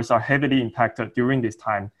 migrant workers are heavily impacted during this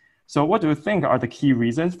time. So what do you think are the key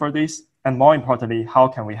reasons for this? And more importantly, how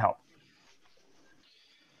can we help?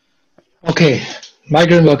 Okay,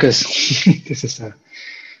 migrant workers. This is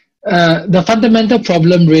the fundamental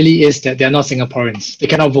problem really is that they're not Singaporeans. They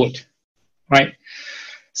cannot vote, right?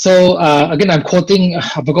 So again, I'm quoting, I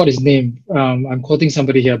forgot his name. I'm quoting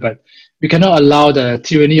somebody here, but we cannot allow the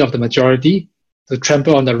tyranny of the majority to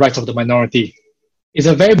trample on the rights of the minority. It's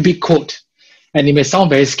a very big quote, and it may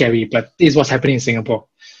sound very scary, but this is what's happening in Singapore.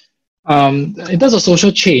 In terms of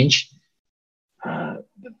social change,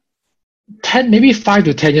 maybe 5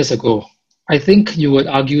 to 10 years ago, I think you would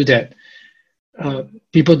argue that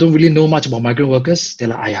people don't really know much about migrant workers. They're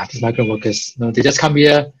like, these migrant workers, they just come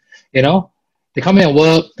here, they come here and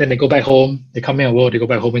work, then they go back home. They come here and work, they go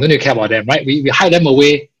back home. We don't even care about them, right? We hide them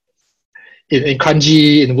away in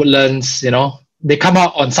Kranji, in Woodlands, They come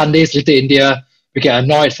out on Sundays, Little India. We get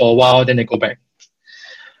annoyed for a while, then they go back.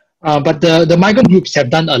 But the migrant groups have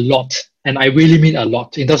done a lot, and I really mean a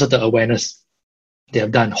lot, in terms of the awareness. They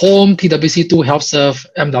have done Home, TWC2, HealthServe,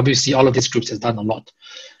 MWC, all of these groups have done a lot.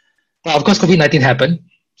 But of course, COVID-19 happened,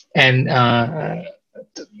 and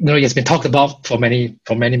it has been talked about for many.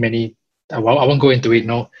 I won't go into it.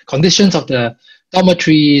 Conditions of the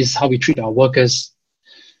dormitories, how we treat our workers.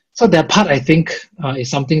 So that part, I think, is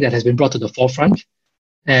something that has been brought to the forefront.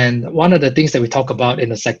 And one of the things that we talk about in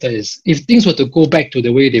the sector is, if things were to go back to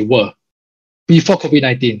the way they were before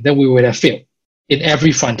COVID-19, then we would have failed in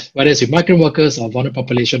every front, whether it's with migrant workers or vulnerable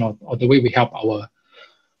population, or the way we help our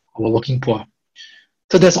working poor.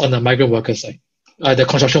 So that's on the migrant worker side, the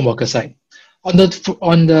construction worker side. On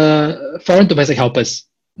the foreign domestic helpers,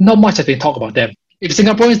 not much has been talked about them. If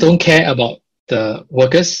Singaporeans don't care about the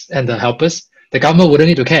workers and the helpers, the government wouldn't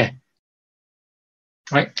need to care,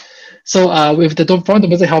 right? So with the foreign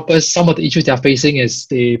domestic helpers, some of the issues they are facing is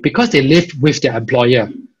because they live with their employer.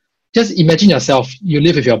 Just imagine yourself, you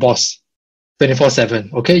live with your boss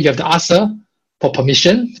 24/7, okay? You have to ask her for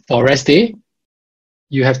permission for a rest day.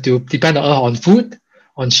 You have to depend on her on food,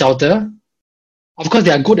 on shelter. Of course,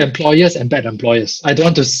 there are good employers and bad employers. I don't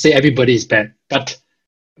want to say everybody is bad, but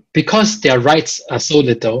because their rights are so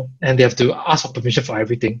little and they have to ask for permission for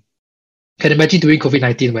everything. Can imagine during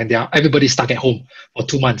COVID-19 when everybody's stuck at home for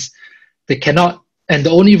 2 months. They cannot, and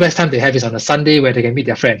the only rest time they have is on a Sunday where they can meet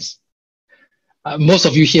their friends. most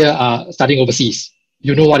of you here are studying overseas.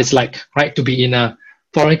 You know what it's like, right? To be in a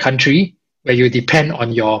foreign country where you depend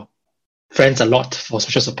on your friends a lot for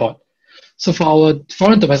social support. So for our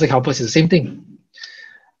foreign domestic helpers, it's the same thing.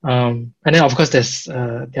 And then of course there's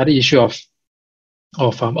the other issue of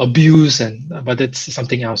abuse, but that's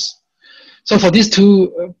something else. So for these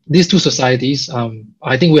two societies,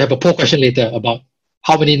 I think we have a poll question later about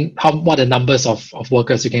what are the numbers of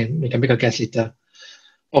workers. We can make a guess later.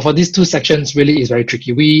 But for these two sections, really is very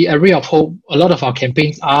tricky. We at Ray of Hope, a lot of our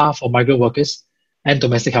campaigns are for migrant workers and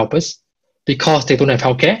domestic helpers because they don't have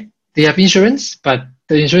healthcare. They have insurance, but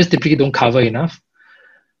the insurance typically don't cover enough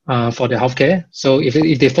for their healthcare. So if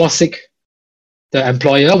they fall sick, the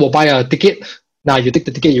employer will buy a ticket. Now you take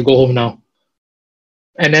the ticket, you go home now.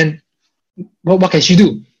 And then what can she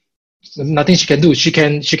do? Nothing she can do. She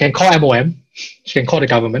can call MOM, she can call the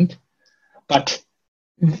government, but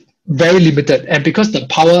very limited. And because the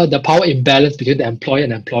power imbalance between the employer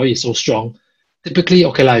and employee is so strong, typically,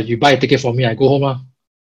 okay, you buy a ticket for me, I go home.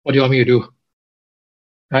 What do you want me to do?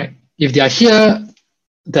 Right? If they are here,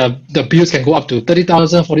 the bills can go up to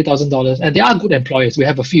 $30,000, $40,000, and they are good employers. We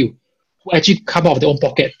have a few who actually come out of their own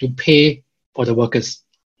pocket to pay for the workers.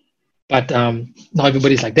 But not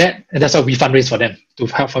everybody's like that, and that's why we fundraise for them to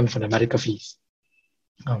help them for the medical fees.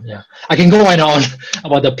 Yeah, I can go on and on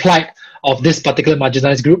about the plight of this particular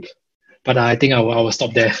marginalized group, but I think I will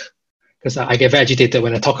stop there because I get very agitated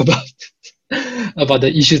when I talk about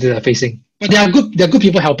the issues that they're facing. But there are good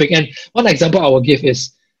people helping, and one example I will give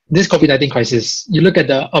is this COVID-19 crisis. You look at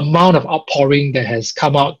the amount of outpouring that has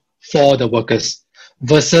come out for the workers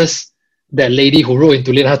versus that lady who wrote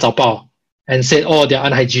into 联合早报 and said, oh, they're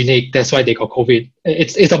unhygienic, that's why they got COVID.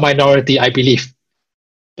 It's a minority, I believe.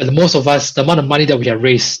 But most of us, the amount of money that we have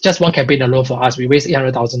raised, just one campaign alone for us, we raised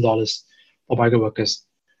 $800,000 for migrant workers.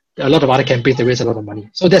 A lot of other campaigns, they raise a lot of money.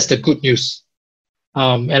 So that's the good news.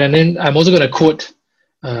 And then I'm also going to quote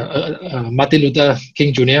Martin Luther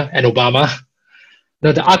King Jr. and Obama.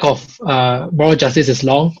 The arc of moral justice is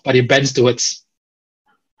long, but it bends towards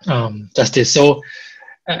justice. So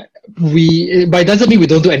but it doesn't mean we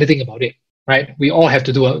don't do anything about it, right? We all have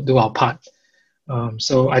to do our part.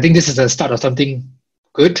 So I think this is the start of something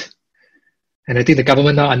good. And I think the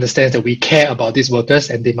government now understands that we care about these workers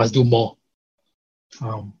and they must do more.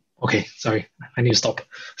 Okay, sorry, I need to stop.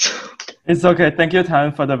 It's okay. Thank you,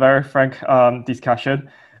 Tan, for the very frank discussion.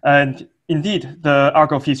 And indeed, the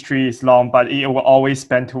arc of history is long, but it will always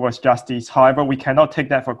bend towards justice. However, we cannot take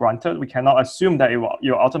that for granted. We cannot assume that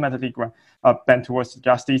you'll automatically bend towards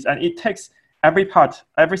justice. And it takes every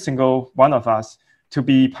single one of us to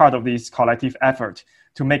be part of this collective effort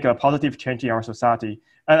to make a positive change in our society.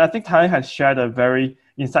 And I think Tan has shared a very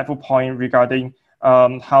insightful point regarding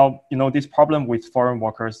how this problem with foreign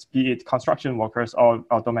workers, be it construction workers or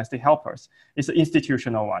domestic helpers, is an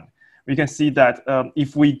institutional one. We can see that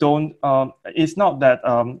if we don't, it's not that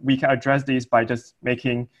we can address this by just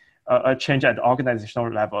making a change at the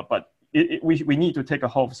organizational level, but we need to take a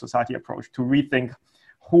whole society approach to rethink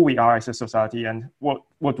who we are as a society and what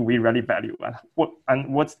do we really value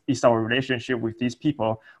and what is our relationship with these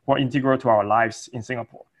people who are integral to our lives in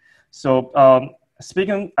Singapore. So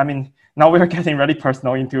now we're getting really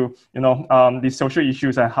personal into these social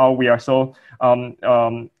issues and how we are so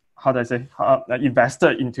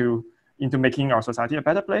invested into making our society a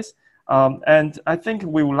better place. And I think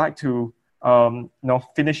we would like to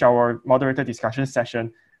finish our moderator discussion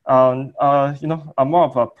session on more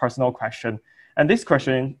of a personal question. And this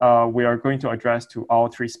question we are going to address to all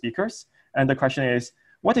three speakers. And the question is,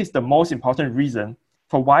 what is the most important reason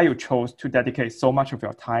for why you chose to dedicate so much of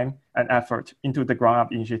your time and effort into the ground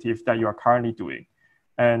up initiative that you are currently doing?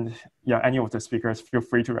 And yeah, any of the speakers, feel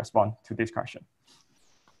free to respond to this question.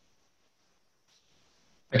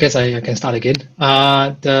 I guess I can start again.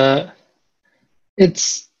 My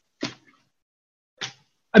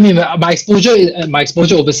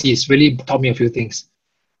exposure overseas really taught me a few things.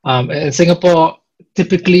 In Singapore,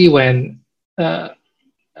 typically when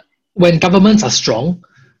governments are strong,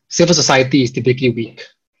 civil society is typically weak.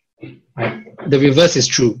 Right? The reverse is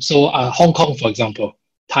true. So Hong Kong, for example,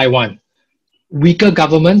 Taiwan, weaker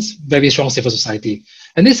governments, very strong civil society.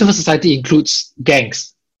 And this civil society includes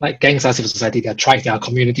gangs. Like gangs are civil society, they are tribes, they are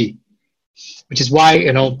community. Which is why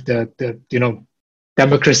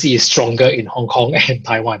democracy is stronger in Hong Kong and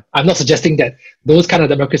Taiwan. I'm not suggesting that those kind of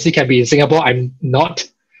democracy can be in Singapore. I'm not.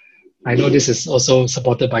 I know this is also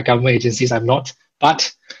supported by government agencies. I'm not.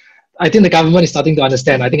 But I think the government is starting to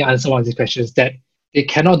understand, I think I answered one of these questions, that they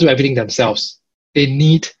cannot do everything themselves. They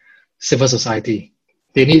need civil society.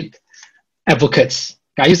 They need advocates.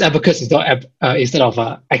 I use advocates instead of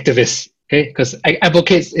activists, okay? Because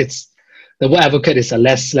advocates, the word advocate is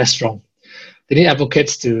less strong. They need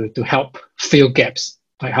advocates to help fill gaps.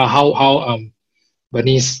 Like how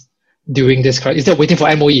Bernice during this crisis, instead of waiting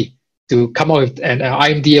for MOE to come out with an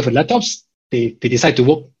IMDA for laptops, they decide to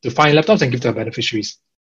work to find laptops and give to the beneficiaries.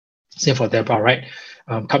 Same for Debra, right?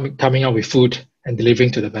 Coming out with food and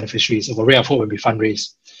delivering to the beneficiaries of a ray of hope when we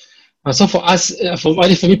fundraise. So for us, for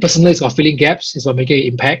me personally, it's about filling gaps, it's about making an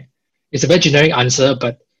impact. It's a very generic answer,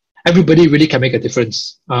 but everybody really can make a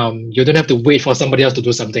difference. You don't have to wait for somebody else to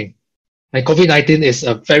do something. Like COVID-19 is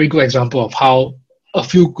a very good example of how a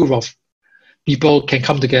few group of people can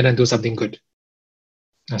come together and do something good.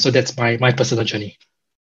 So that's my personal journey.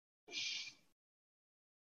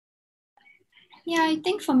 Yeah, I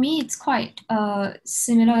think for me it's quite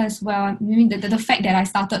similar as well. I mean, the fact that I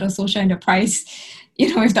started a social enterprise,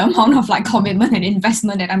 with the amount of like commitment and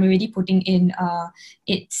investment that I'm already putting in,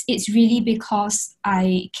 it's really because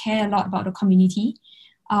I care a lot about the community,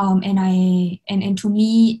 and to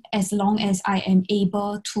me, as long as I am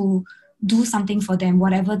able to do something for them,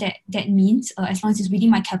 whatever that means, as long as it's within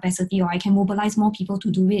my capacity or I can mobilize more people to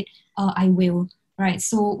do it, I will. Right.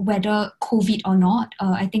 So whether COVID or not,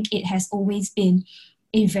 I think it has always been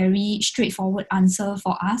a very straightforward answer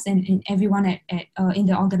for us and everyone at in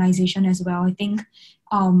the organization as well. I think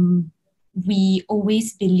we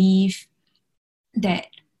always believe that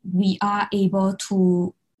we are able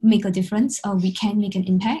to make a difference. We can make an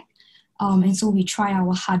impact, and so we try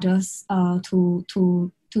our hardest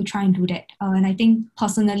to try and do that. And I think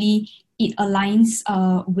personally, it aligns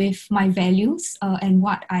with my values and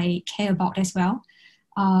what I care about as well.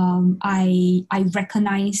 I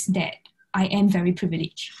recognize that I am very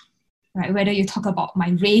privileged, right? Whether you talk about my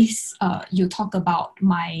race, you talk about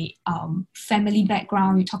my family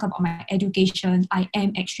background, you talk about my education, I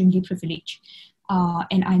am extremely privileged.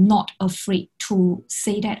 And I'm not afraid to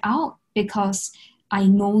say that out because I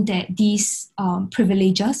know that these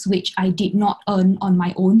privileges, which I did not earn on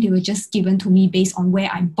my own, they were just given to me based on where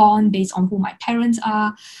I'm born, based on who my parents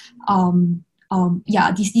are.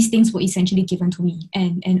 These things were essentially given to me.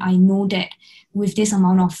 And I know that with this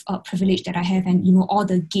amount of privilege that I have and, all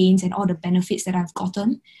the gains and all the benefits that I've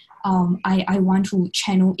gotten, I want to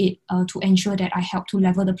channel it to ensure that I help to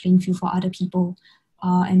level the playing field for other people.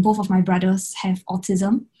 And both of my brothers have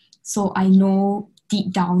autism. So I know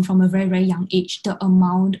deep down from a very, very young age, the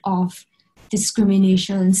amount of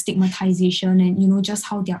discrimination, stigmatization, and, just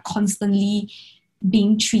how they're constantly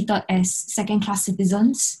being treated as second-class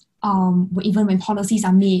citizens. Even when policies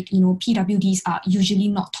are made, PWDs are usually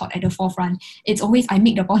not taught at the forefront. It's always, I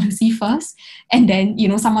make the policy first, and then,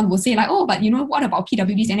 someone will say like, oh, but what about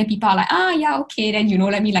PWDs? And then people are like, yeah, okay, then,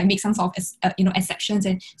 let me like make some sort of, exceptions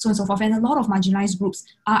and so on and so forth. And a lot of marginalized groups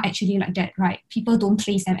are actually like that, right? People don't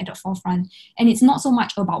place them at the forefront. And it's not so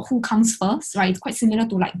much about who comes first, right? It's quite similar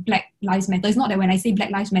to like Black Lives Matter. It's not that when I say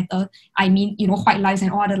Black Lives Matter, I mean, white lives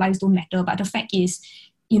and all other lives don't matter. But the fact is,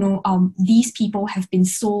 these people have been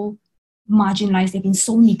so marginalized, they've been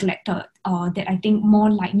so neglected that I think more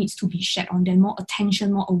light needs to be shed on them, more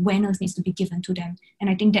attention, more awareness needs to be given to them. And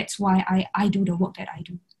I think that's why I do the work that I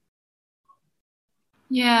do.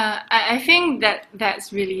 Yeah, I think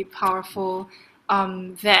that's really powerful,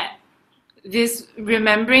 that this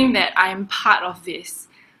remembering that I'm part of this.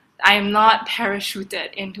 I'm not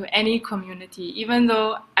parachuted into any community. Even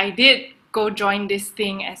though I did go join this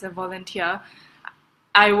thing as a volunteer,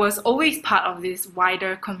 I was always part of this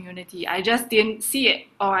wider community. I just didn't see it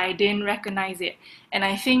or I didn't recognize it. And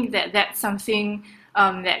I think that that's something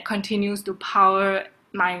that continues to power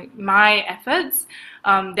my efforts,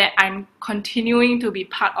 that I'm continuing to be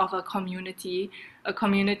part of a community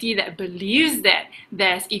that believes that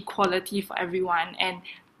there's equality for everyone, and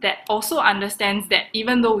that also understands that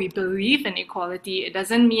even though we believe in equality, it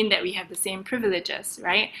doesn't mean that we have the same privileges,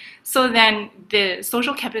 right? So then the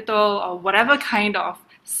social capital or whatever kind of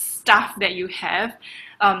stuff that you have,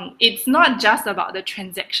 it's not just about the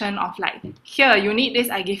transaction of like, here, you need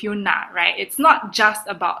this, I give you nah, right? It's not just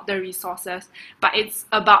about the resources, but it's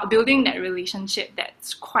about building that relationship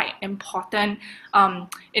that's quite important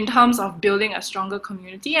in terms of building a stronger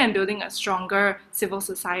community and building a stronger civil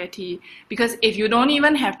society. Because if you don't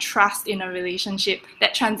even have trust in a relationship,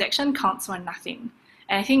 that transaction counts for nothing.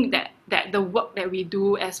 And I think that the work that we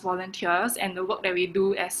do as volunteers and the work that we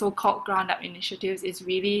do as so-called ground-up initiatives is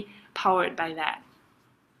really powered by that.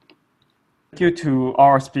 Thank you to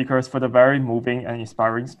our speakers for the very moving and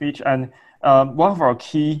inspiring speech. And one of our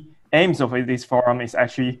key aims of this forum is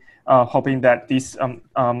actually hoping that this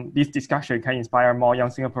discussion can inspire more young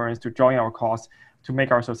Singaporeans to join our cause to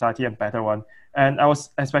make our society a better one. And I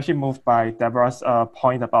was especially moved by Debra's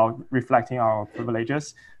point about reflecting our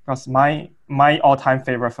privileges, because my all-time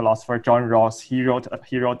favorite philosopher, John Rawls, he wrote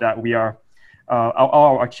that we are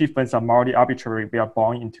all our achievements are morally arbitrary. We are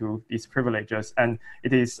born into these privileges, and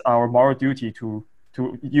it is our moral duty to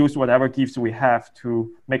use whatever gifts we have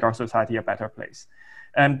to make our society a better place.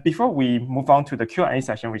 And before we move on to the Q&A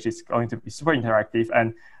session, which is going to be super interactive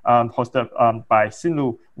and hosted by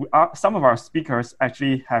Sinlu, some of our speakers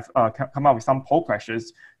actually have come up with some poll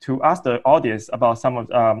questions to ask the audience about some of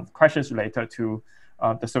the questions related to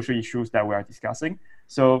the social issues that we are discussing.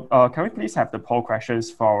 So can we please have the poll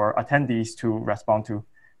questions for our attendees to respond to?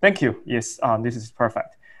 Thank you. Yes, this is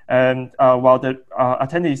perfect. And while the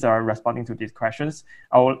attendees are responding to these questions,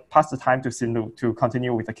 I will pass the time to Sinlu to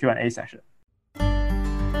continue with the Q&A session.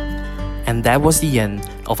 And that was the end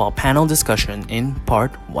of our panel discussion in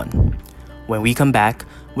part 1. When we come back,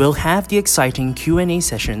 we'll have the exciting Q&A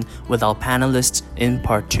session with our panelists in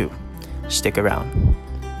part 2. Stick around.